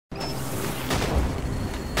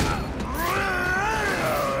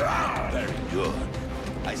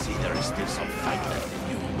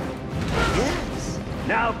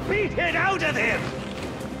Beat it out of him!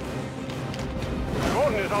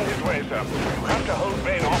 Gordon is on his way, sir. You have to hold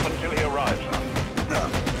Bane off until he arrives, sir.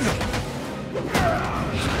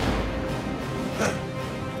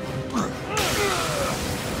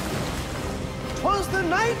 'Twas the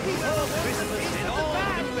night before Christmas in all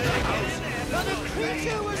the house. Not a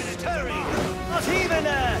creature was stirring. Not even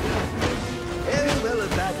a... Oh, well, a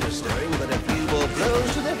bat was stirring, but a few more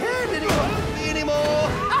blows to the head and he won't be anymore.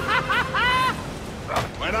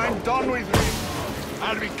 When I'm done with him,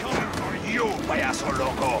 I'll be coming for you, payaso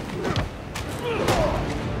loco.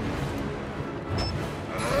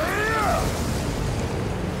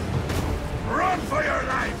 Run for your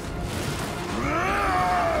life!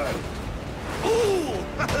 Ooh!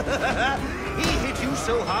 He hit you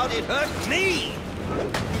so hard it hurt me!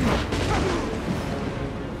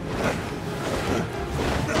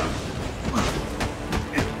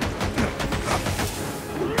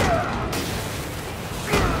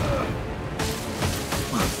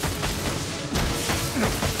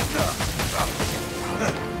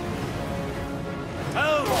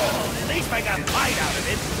 Oh, at least make a fight out of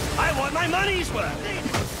it. I want my money's worth.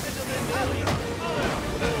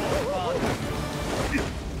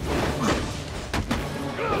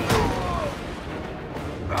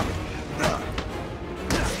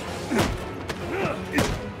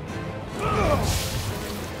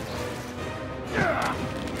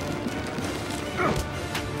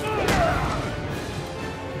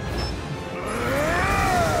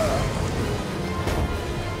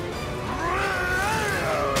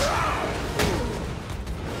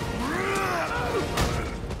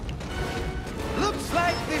 Looks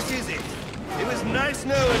like this is it. It was nice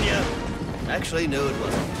knowing you. Actually, no, it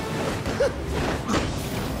wasn't.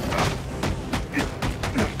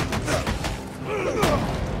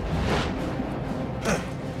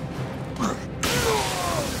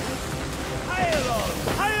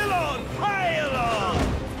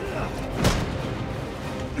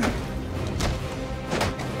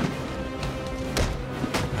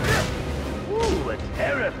 Ooh, a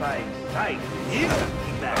terrifying sight. You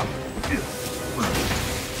keep that.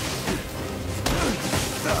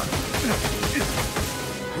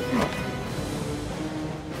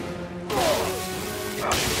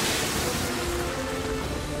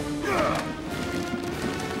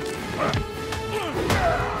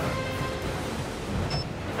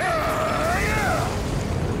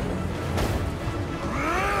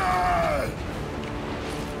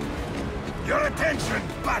 Your attention,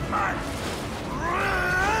 Batman!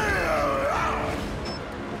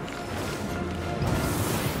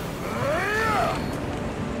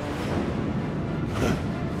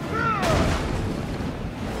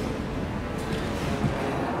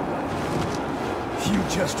 You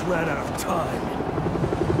just ran out of time.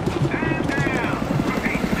 Stand down!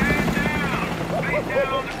 Stand down! Face down on the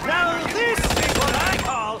ground! Now this is what I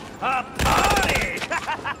call a party!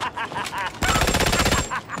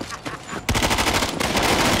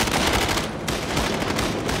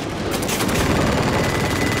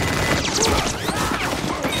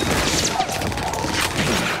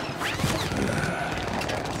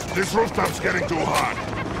 This rooftop's getting too hot.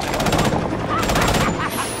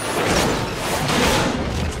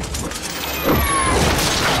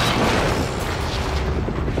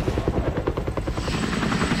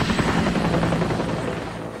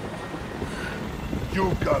 You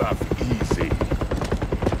got off easy.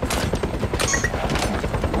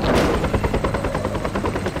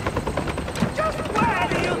 Just where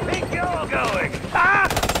do you think you're going, huh?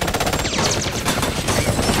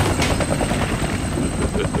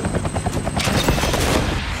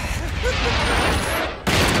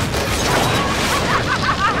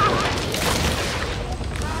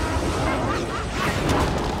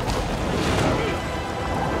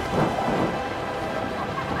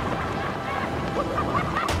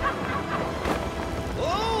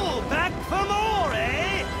 Oh, back for more,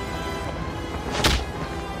 eh?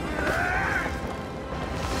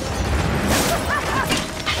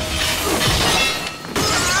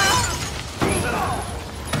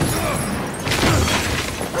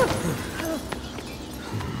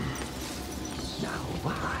 Now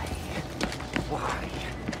why?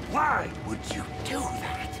 Why would you do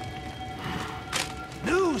that?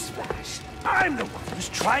 Newsflash! I'm the one who's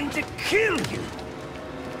trying to kill you!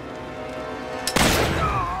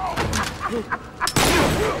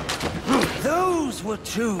 Those were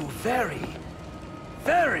two very,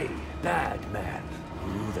 very bad men.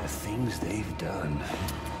 Ooh, the things they've done.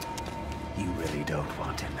 You really don't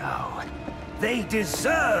want to know. They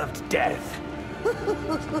deserved death.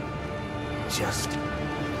 Just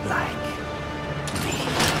like me.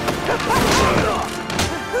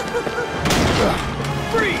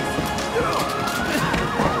 Freeze!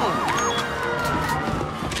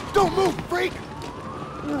 Don't move, freak!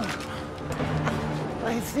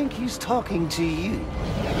 I think he's talking to you.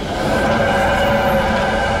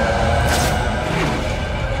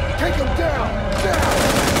 Take him down! Down!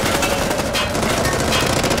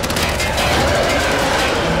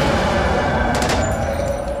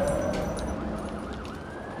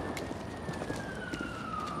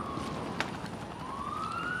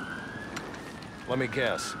 Let me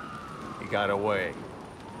guess. He got away.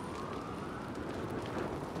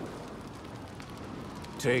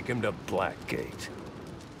 Take him to Blackgate.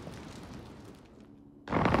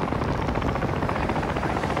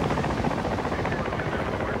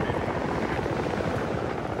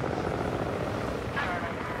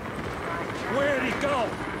 Where'd he go?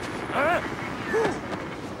 Huh?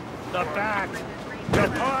 The Bat. Your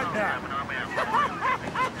partner.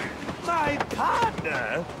 My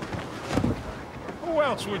partner? Who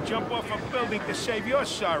else would jump off a building to save your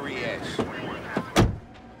sorry ass?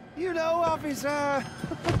 You know, officer. I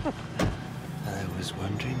was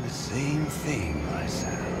wondering the same thing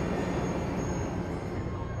myself.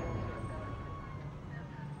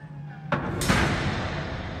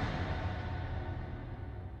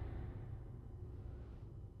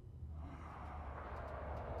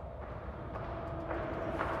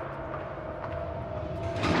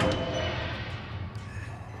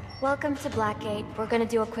 Welcome to Blackgate. We're gonna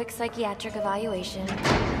do a quick psychiatric evaluation.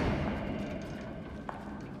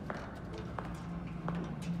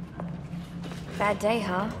 Bad day,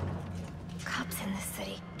 huh? Cops in this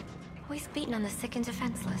city. Always beating on the sick and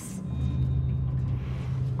defenseless.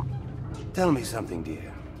 Tell me something,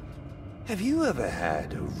 dear. Have you ever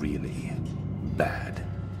had a really bad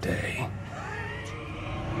day?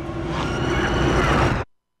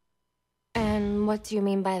 And what do you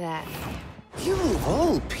mean by that? You of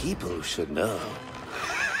all people should know.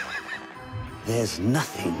 There's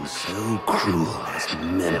nothing so cruel as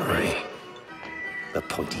memory. The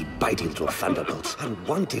pointy, biting little thunderbolts,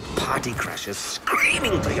 unwanted party crashers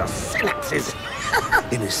screaming through your synapses.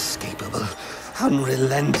 Inescapable,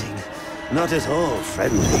 unrelenting, not at all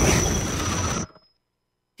friendly.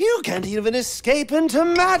 You can't even escape into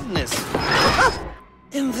madness.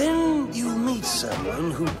 And then you meet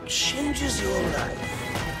someone who changes your life.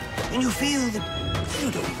 And you feel that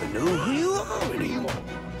you don't even know who you are anymore.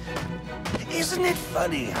 Isn't it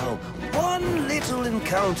funny how one little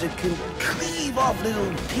encounter can cleave off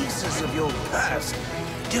little pieces of your past,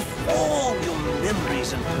 deform your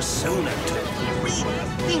memories and persona to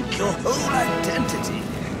rethink your whole identity?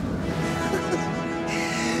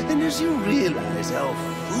 And as you realize how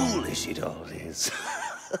foolish it all is,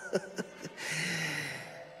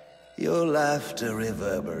 your laughter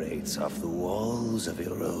reverberates off the walls of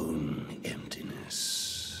your own emptiness.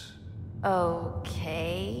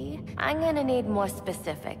 Okay. I'm gonna need more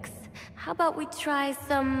specifics. How about we try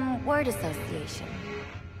some word association?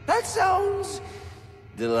 That sounds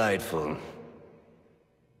delightful.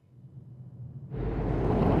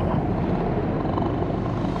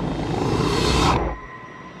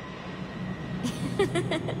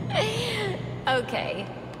 Okay.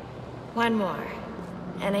 One more.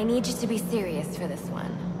 And I need you to be serious for this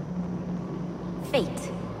one.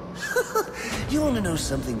 Fate. You want to know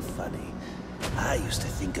something funny? I used to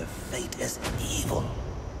think of fate as evil.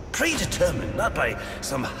 Predetermined, not by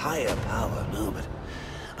some higher power, no, but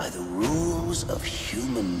by the rules of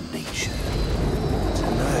human nature.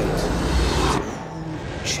 Tonight, it's all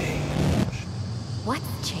changed.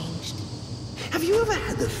 What's changed? Have you ever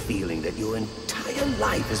had the feeling that your entire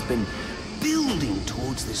life has been building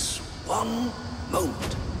towards this one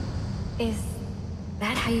moment? Is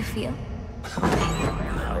that how you feel?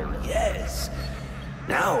 Oh, yes.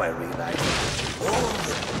 Now I realize that all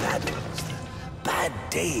the battles, the bad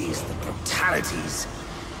days, the brutalities,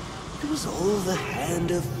 it was all the hand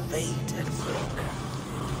of fate at work.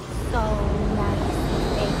 So now you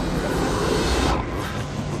see fate.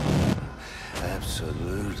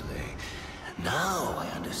 Absolutely. Now I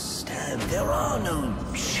understand. There are no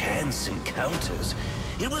chance encounters.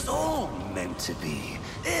 It was all meant to be.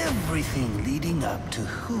 Everything leading up to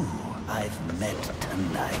who I've met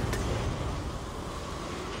tonight.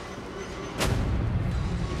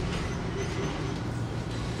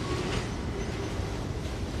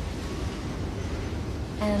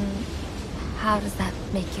 And how does that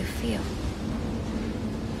make you feel?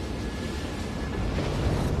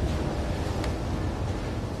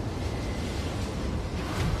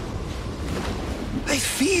 I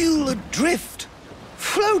feel adrift,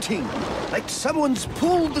 floating, like someone's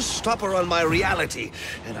pulled the stopper on my reality,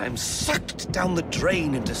 and I'm sucked down the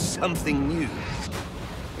drain into something new.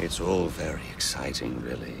 It's all very exciting,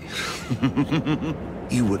 really.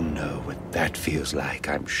 You wouldn't know what that feels like,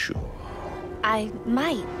 I'm sure. I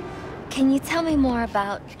might. Can you tell me more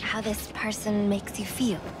about how this person makes you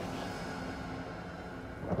feel?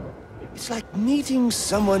 It's like meeting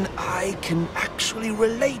someone I can actually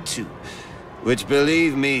relate to. Which,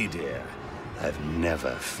 believe me, dear, I've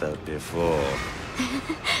never felt before.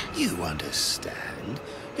 You understand?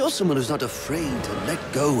 You're someone who's not afraid to let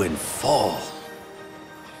go and fall.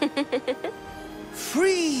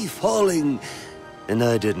 Free falling, and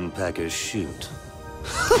I didn't pack a chute.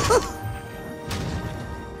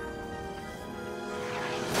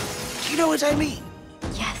 You know what I mean?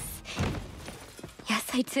 Yes. Yes,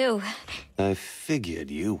 I do. I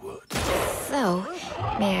figured you would. So,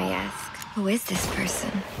 may I ask, who is this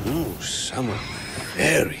person? Oh, someone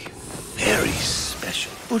very, very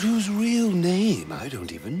special. But whose real name I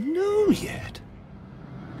don't even know yet.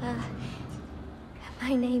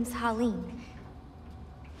 My name's Harleen.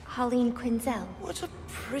 Harleen Quinzel. What a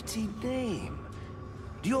pretty name.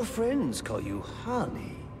 Do your friends call you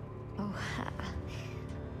Harley? Oh,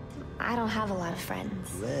 I don't have a lot of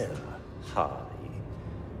friends. Well, Harley,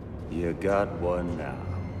 you got one now.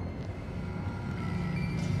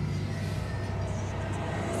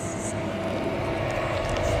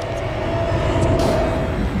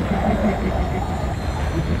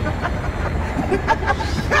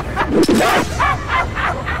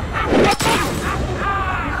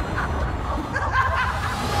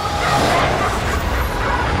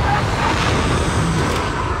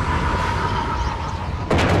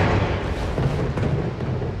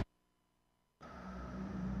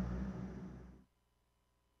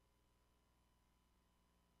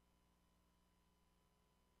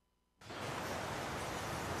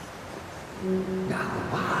 Now,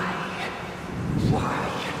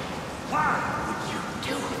 why would you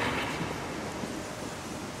do that?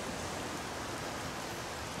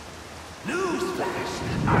 Newsflash!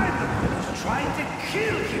 I'm the one who's trying to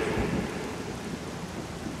kill you!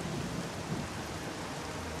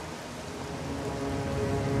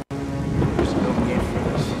 There's no need for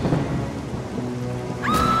this.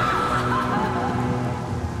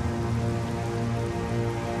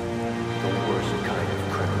 The worst kind of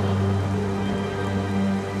criminal.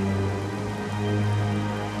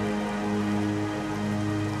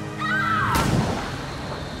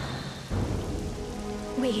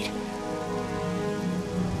 Wait.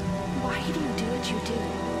 Why do you do what you do?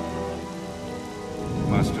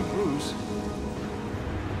 Master Bruce,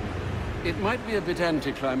 it might be a bit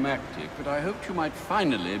anticlimactic, but I hoped you might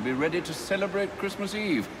finally be ready to celebrate Christmas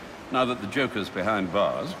Eve, now that the Joker's behind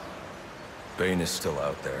bars. Bane is still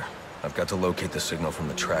out there. I've got to locate the signal from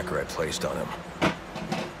the tracker I placed on him.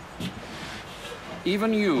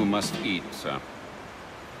 Even you must eat, sir.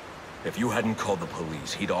 If you hadn't called the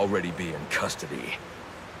police, he'd already be in custody.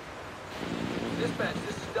 Dispatch,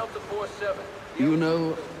 this is Delta 4-7. You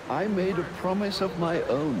know, I made a promise of my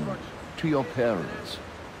own to your parents.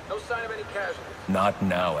 No sign of any casualties. Not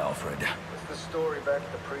now, Alfred. What's the story back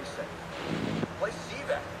at the precinct? Place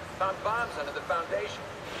CVAC. Found bombs under the foundation.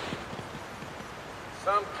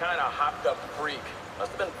 Some kind of hopped-up freak. Must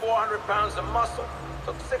have been 400 pounds of muscle.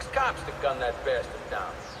 Took 6 cops to gun that bastard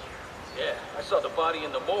down. Yeah, I saw the body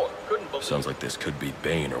in the morgue. Couldn't believe Sounds it. like this could be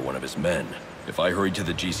Bane or one of his men. If I hurry to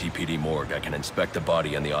the GCPD morgue, I can inspect the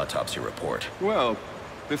body and the autopsy report. Well,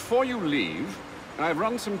 before you leave, I've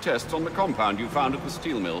run some tests on the compound you found at the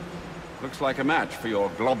steel mill. Looks like a match for your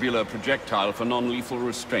globular projectile for non-lethal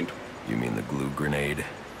restraint. You mean the glue grenade?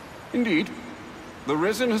 Indeed. The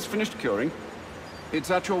resin has finished curing.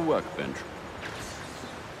 It's at your workbench.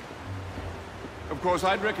 Of course,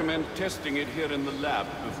 I'd recommend testing it here in the lab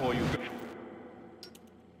before you go.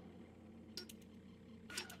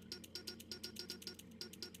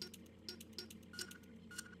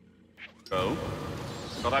 Oh,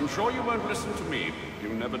 but I'm sure you won't listen to me. You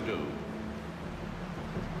never do.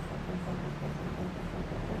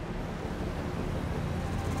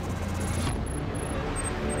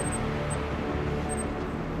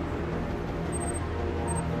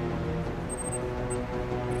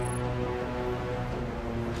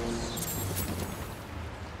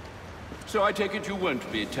 So I take it you won't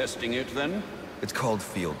be testing it, then? It's called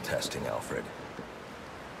field testing, Alfred.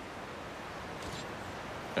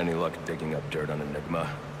 Any luck digging up dirt on Enigma?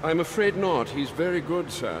 I'm afraid not. He's very good,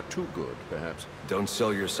 sir. Too good, perhaps. Don't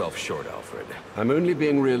sell yourself short, Alfred. I'm only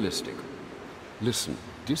being realistic. Listen,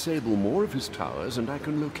 disable more of his towers and I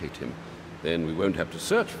can locate him. Then we won't have to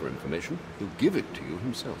search for information. He'll give it to you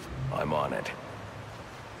himself. I'm on it.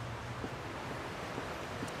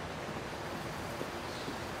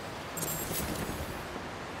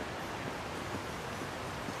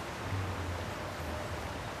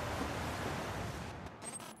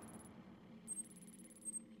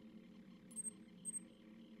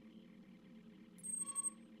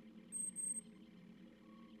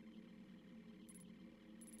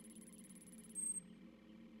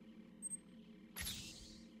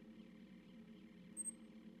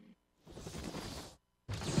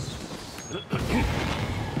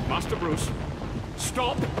 Master Bruce,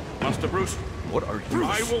 stop! Master Bruce. What are you...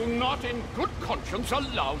 I will not in good conscience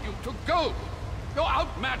allow you to go. You're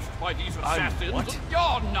outmatched by these assassins. What?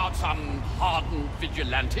 You're not some hardened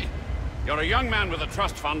vigilante. You're a young man with a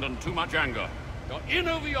trust fund and too much anger. You're in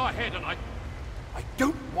over your head, and I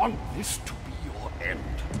don't want this to be your end.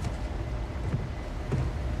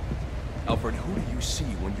 Alfred, who do you see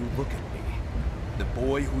when you look at me? The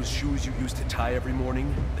boy whose shoes you used to tie every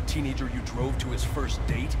morning? The teenager you drove to his first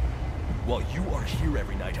date? While you are here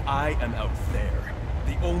every night, I am out there.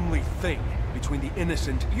 The only thing between the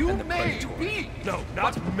innocent and the predatory. You may be! No,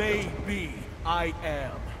 not may be. I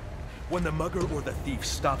am. When the mugger or the thief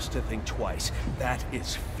stops to think twice, that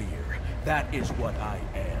is fear. That is what I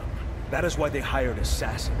am. That is why they hired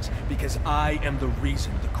assassins, because I am the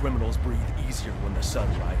reason the criminals breathe easier when the sun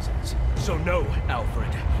rises. So no,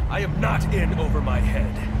 Alfred, I am not in over my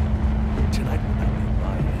head. Tonight will not be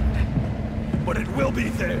my end, but it will be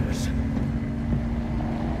theirs.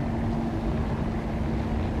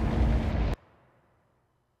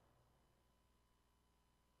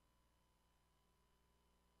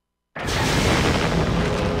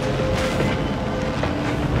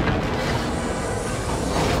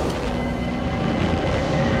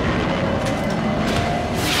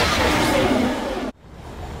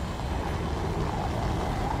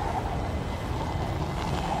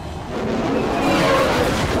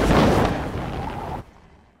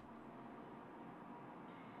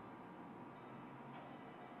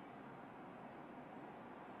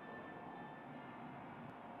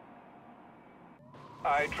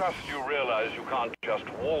 I trust you realize you can't just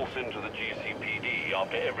waltz into the GCPD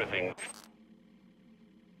after everything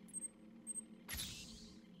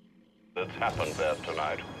that's happened there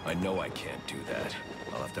tonight. I know I can't do that.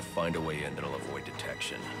 I'll have to find a way in that'll avoid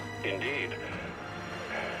detection. Indeed.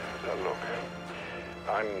 Look,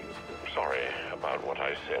 I'm sorry about what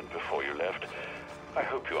I said before you left. I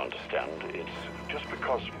hope you understand. It's just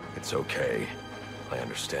because... It's okay. I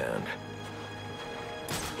understand.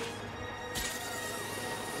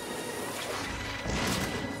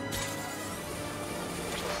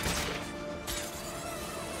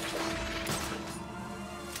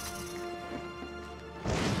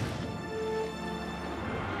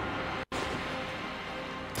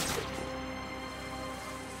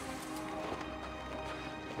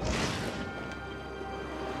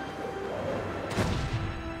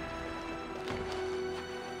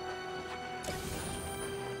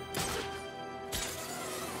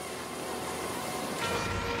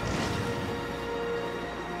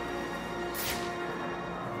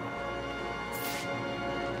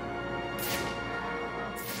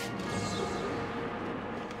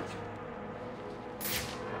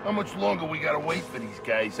 How much longer we gotta wait for these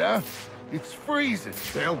guys, huh? It's freezing.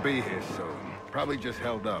 They'll be here soon. Probably just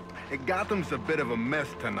held up. Hey, Gotham's a bit of a mess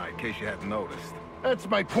tonight, in case you hadn't noticed. That's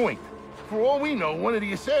my point. For all we know, one of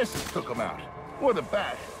the assassins took them out. Or the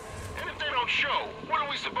bat. And if they don't show, what are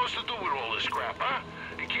we supposed to do with all this scrap, huh?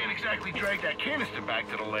 You can't exactly drag that canister back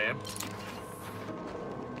to the lab.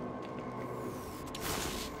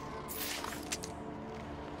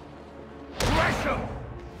 Rush 'em!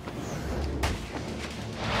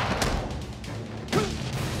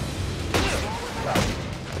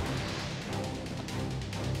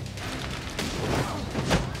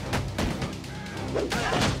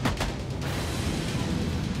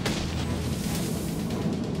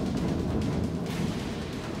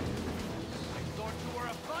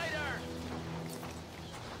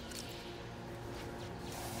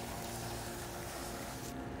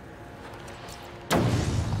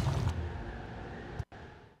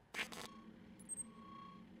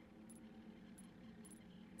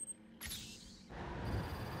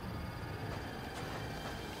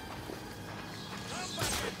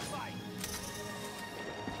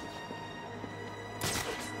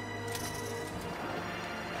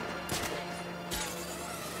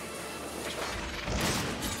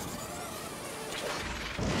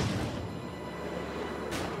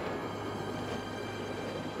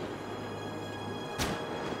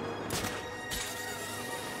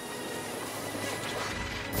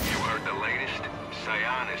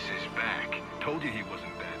 Is back. Told you he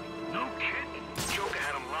wasn't dead. No kidding. Joker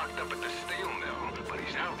had him locked up at the steel mill, but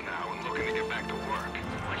he's out now and looking to get back to work.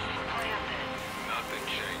 What's his plan then? Nothing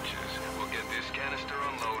changes. We'll get this canister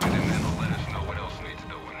unloaded and then he'll let us know what else needs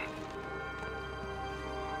doing.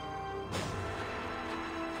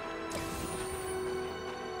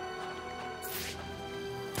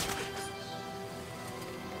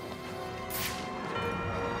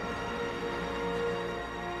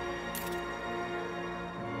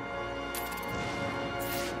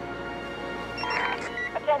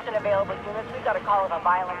 Attention available units, we've got a call of a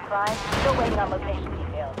violent crime. Still waiting on location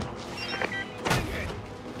details.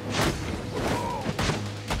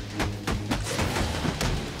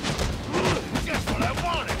 Just what I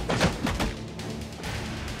wanted!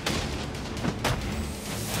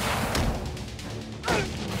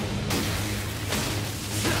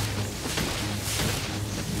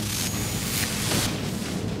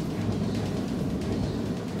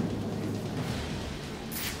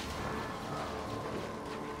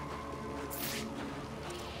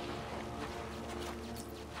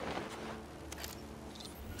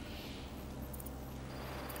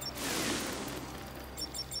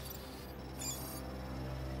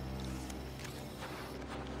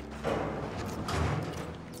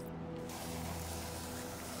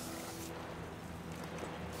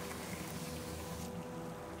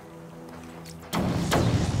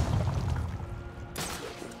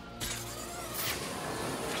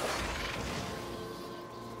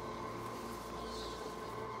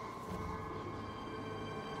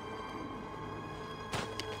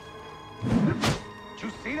 Did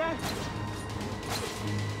you see that?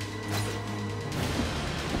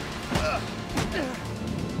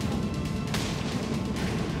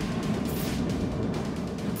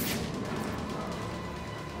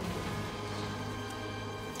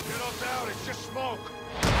 Settle down, it's just smoke.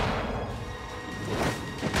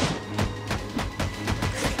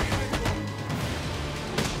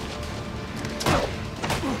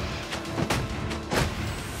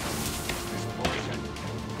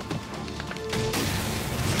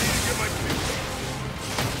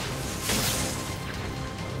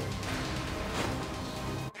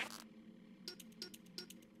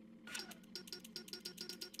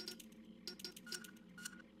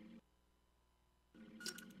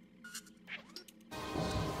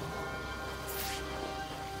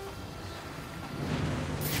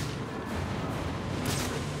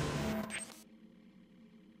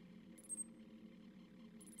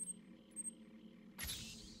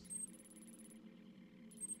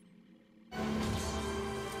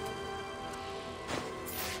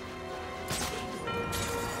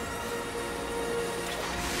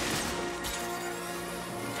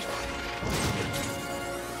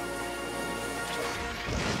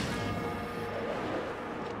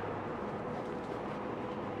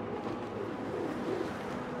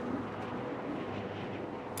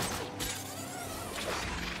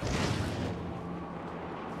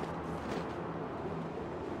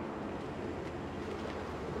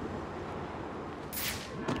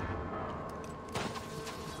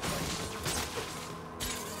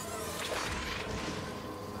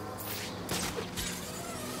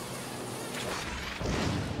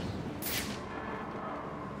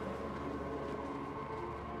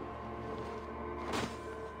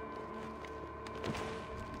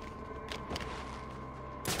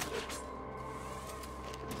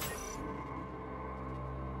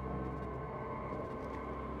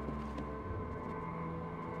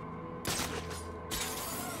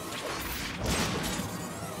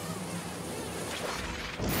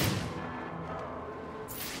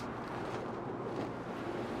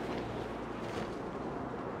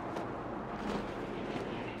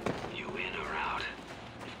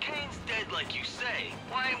 Like you say,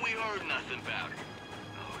 why ain't we heard nothing about it?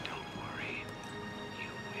 Oh, don't worry. You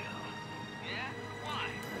will. Yeah? Why?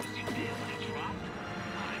 Was you dead when it dropped?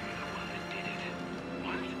 I'm the one that did it.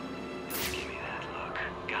 What? Don't give me that look.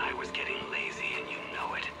 Guy was getting lazy and you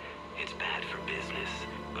know it. It's bad for business,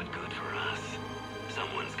 but good for us.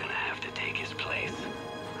 Someone's gonna have to take his place.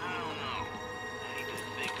 I don't know. I need to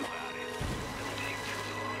think about it. It'll take too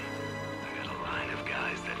long. I got a line of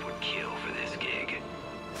guys that would kill for this gig.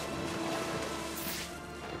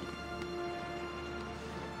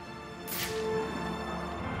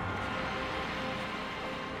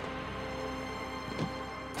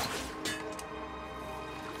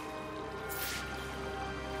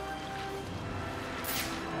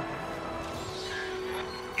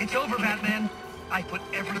 It's over, Batman. I put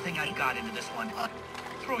everything I got into this one.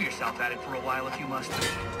 Throw yourself at it for a while if you must.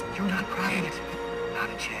 You're not private. Not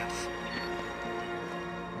a chance.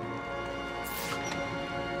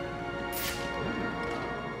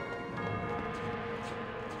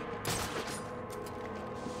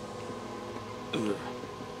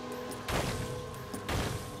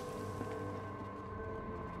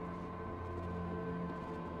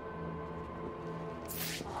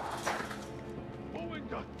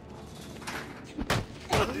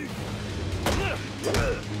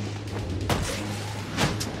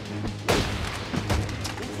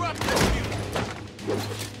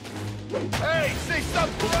 Hey, say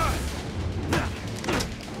something for us!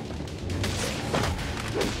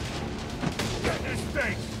 Get this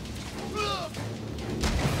thing!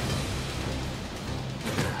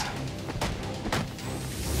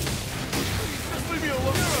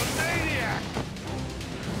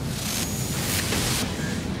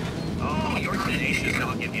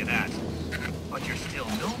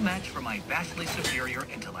 match for my vastly superior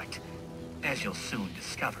intellect, as you'll soon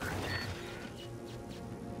discover.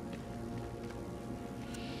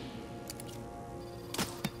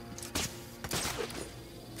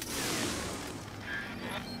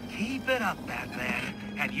 Keep it up, Batman,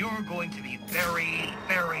 and you're going to be very,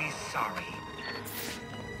 very sorry.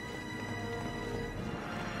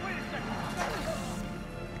 Wait a second.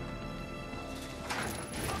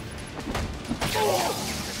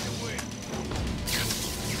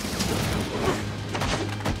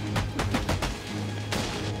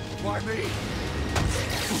 Why me?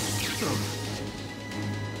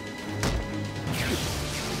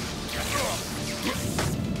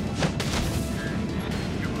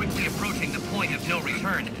 You're quickly approaching the point of no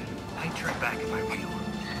return. I'd turn back if I were you.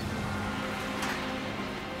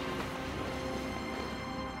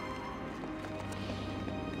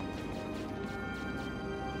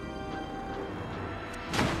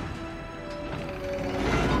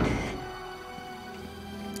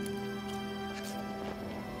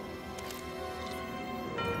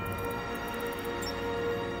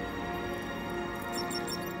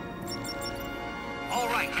 All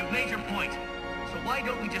right, you've made your point. So why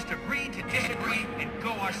don't we just agree to disagree and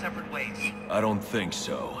go our separate ways? I don't think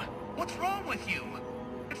so. What's wrong with you?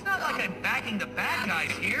 It's not like I'm backing the bad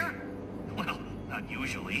guys here. Well, not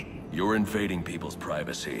usually. You're invading people's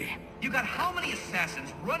privacy. You got how many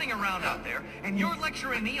assassins running around out there, and you're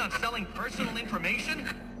lecturing me on selling personal information?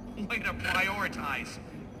 Way to prioritize.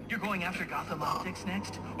 You're going after Gotham Optics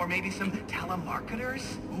next? Or maybe some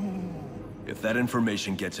telemarketers? Ooh. If that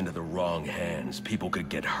information gets into the wrong hands, people could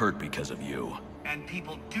get hurt because of you. And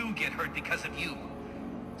people do get hurt because of you.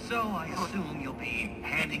 So I assume you'll be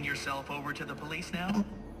handing yourself over to the police now?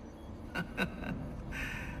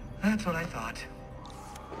 That's what I thought.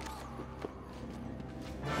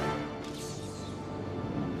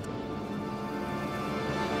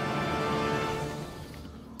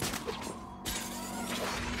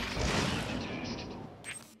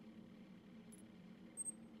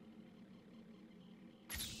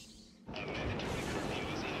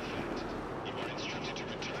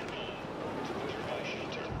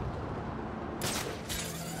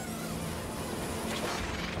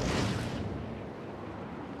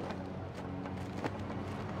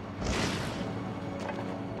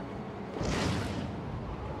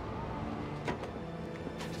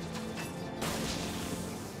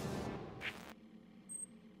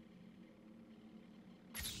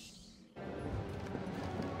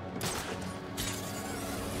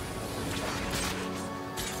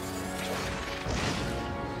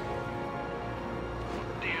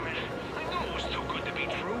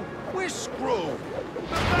 We're screwed.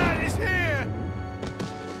 The man is here.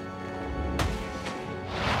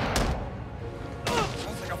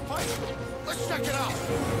 Sounds like a fight. Let's check it out.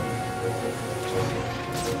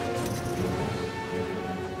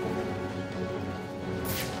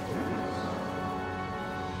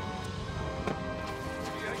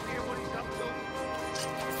 Any idea what he's up to?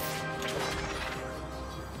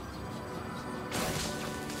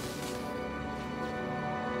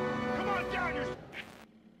 Come on down, you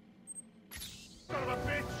son of a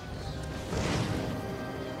bitch!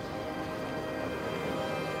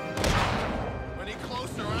 Any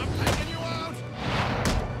closer and I'm taking you out!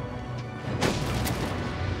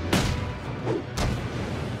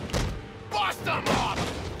 Bust them up!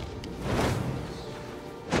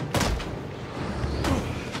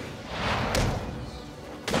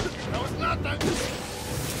 That was nothing!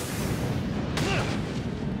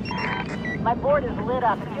 My board is lit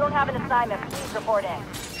up. If you don't have an assignment, please report in.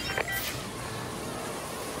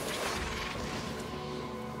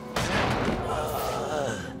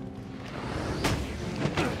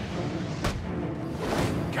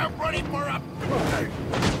 Come running for up!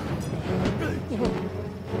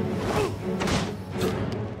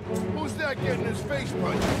 Who's that getting his face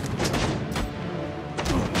punched?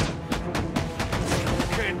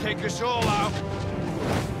 Can't take us all out.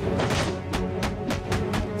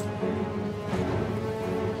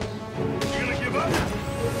 You gonna give up?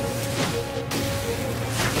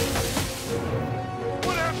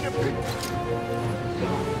 What happened to people?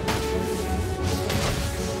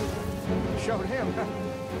 Showed him, huh?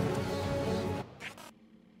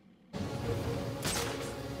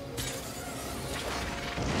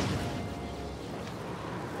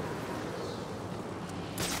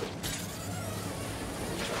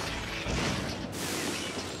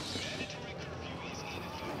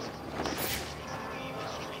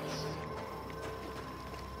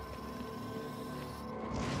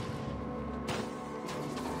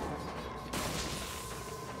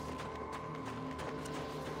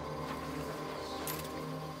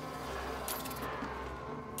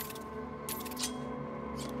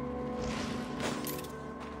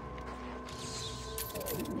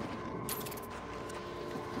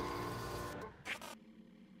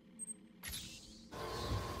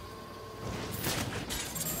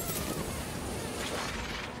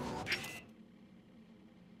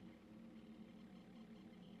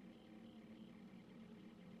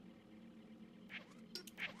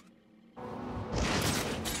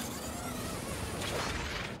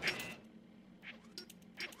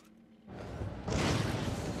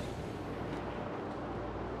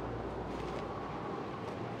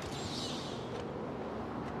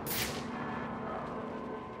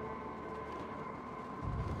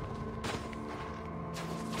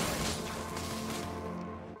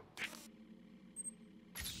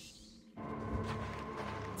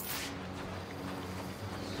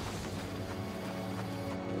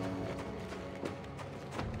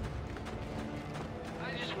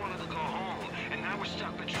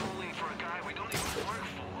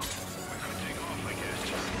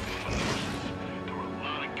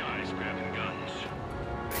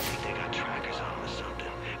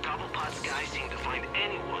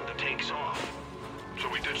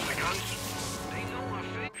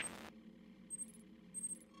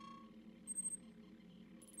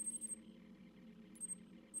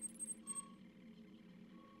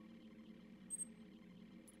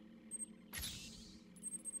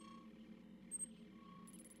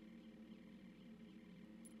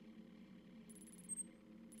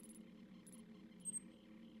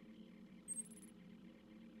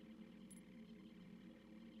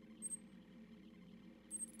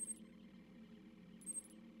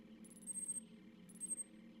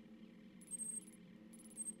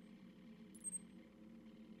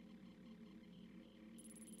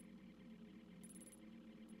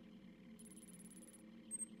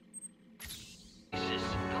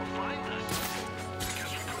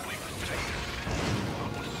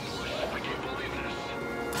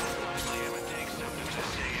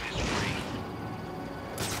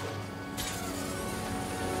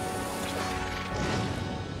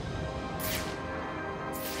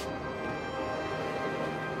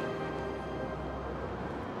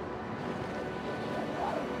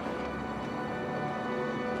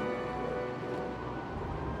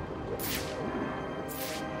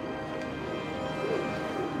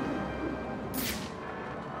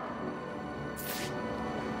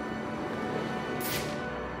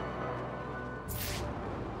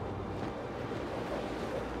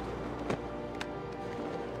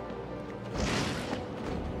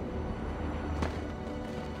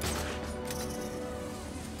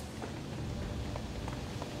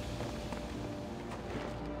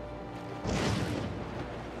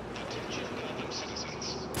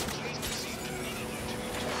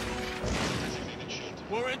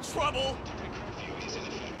 We're in trouble!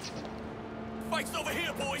 Fight's over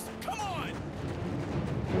here, boys! Come on!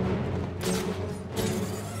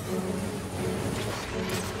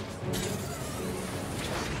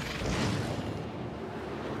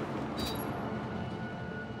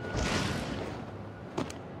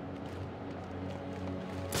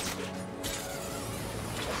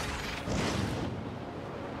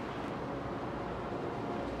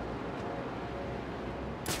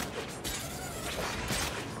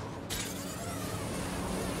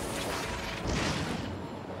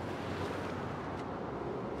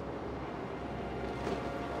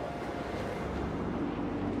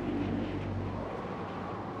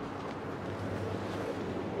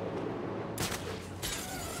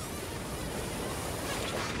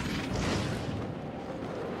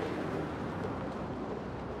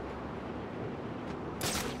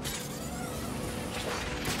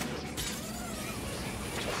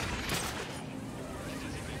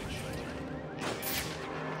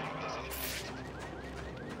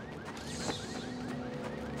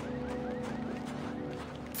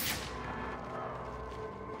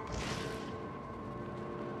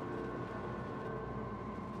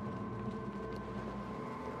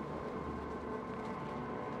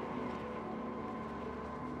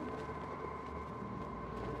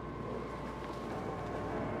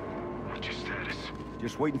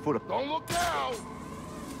 Just waiting for the... Don't look now!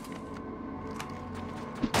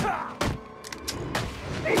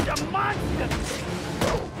 He's a monster!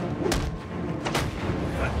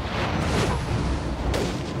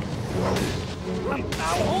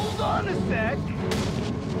 Now hold on a sec.